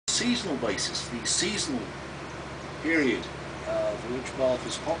seasonal basis. The seasonal period for which Bath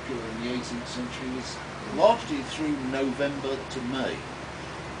was popular in the 18th century was largely through November to May.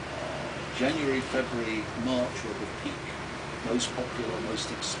 January, February, March were the peak, most popular,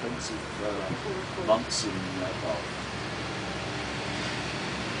 most expensive months in Bath.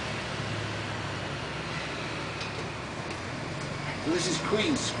 So this is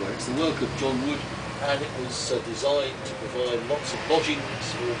Queen Square. It's the work of John Wood, and it was designed to provide lots of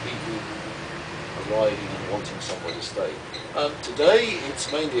lodgings for people arriving and wanting somewhere to stay. Today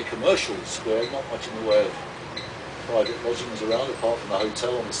it's mainly a commercial square, not much in the way of private lodgings around, apart from the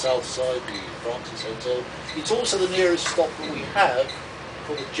hotel on the south side, the Francis Hotel. It's also the nearest stop that we have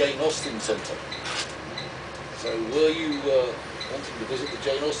for the Jane Austen Centre. So were you wanting to visit the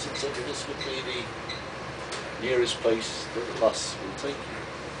Jane Austen Centre, this would be the nearest place that the bus will take you.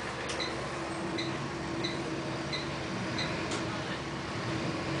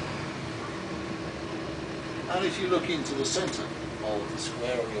 And if you look into the centre of the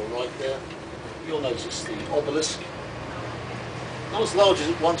square on your right there, you'll notice the obelisk. Not as large as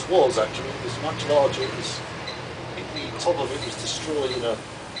it once was, actually. It was much larger. I think the top of it was destroyed in a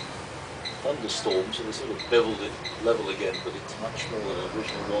thunderstorm, so they sort of beveled it level again, but it's much smaller than it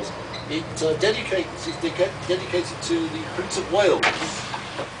originally was. It's dedicated to the Prince of Wales.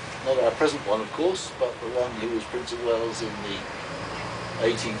 Not our present one, of course, but the one who was Prince of Wales in the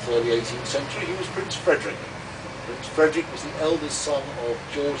early 18th century. He was Prince Frederick. Prince Frederick was the eldest son of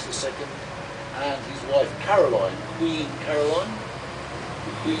George II and his wife Caroline, Queen Caroline,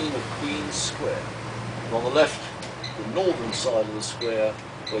 the Queen of Queen Square. And on the left, the northern side of the square,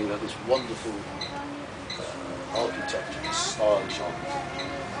 where you have this wonderful architecture, this stylish architecture.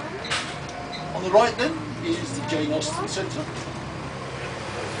 On the right then is the Jane Austen Centre.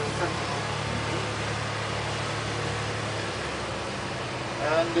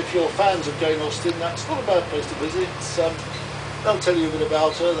 And if you're fans of Jane Austen, that's not a bad place to visit. They'll tell you a bit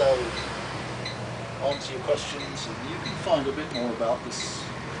about her, they'll answer your questions, and you can find a bit more about this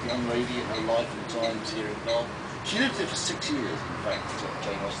young lady and her life and times here in Bath. She lived here for 6 years, in fact,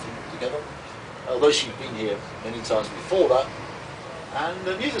 Jane Austen together, although she'd been here many times before that,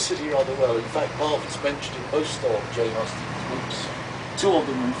 and knew the city rather well. In fact, Bath is mentioned in most of Jane Austen's books. 2 of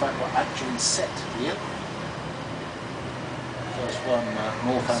them, in fact, were actually set here. The first one,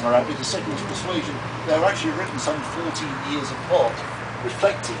 Northanger Abbey, the second was Persuasion. They were actually written some 14 years apart,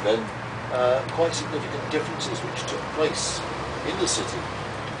 reflecting then quite significant differences which took place in the city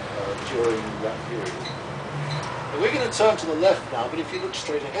during that period. We're going to turn to the left now, but if you look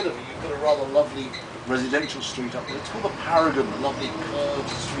straight ahead of you, you've got a rather lovely residential street up there. It's called the Paragon, a lovely curved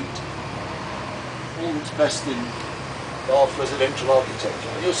street. All that's best in Bath residential architecture.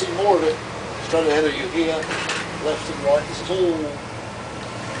 And you'll see more of it straight ahead of you here, left and right. This is all the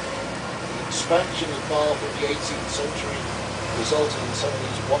expansion of Bath in the 18th century, resulting in some of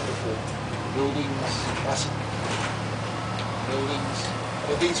these wonderful buildings, classic buildings.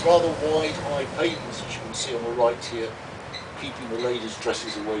 With these rather wide high pavements, which you can see on the right here, keeping the ladies'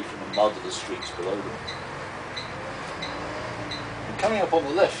 dresses away from the mud of the streets below them. And coming up on the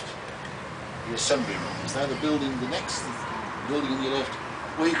left, the assembly rooms. They're the next building on your left,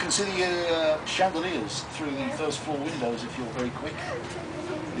 where you can see the chandeliers through the first floor windows if you're very quick.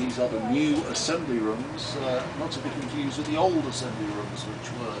 These are the new assembly rooms, not to be confused with the old assembly rooms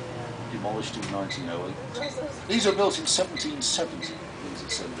which were demolished in 1908. These are built in 1770, these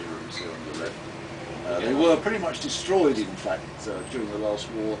assembly rooms here on your left. They were pretty much destroyed, in fact, during the last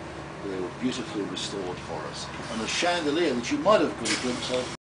war. They were beautifully restored for us. And a chandelier that you might have got a glimpse of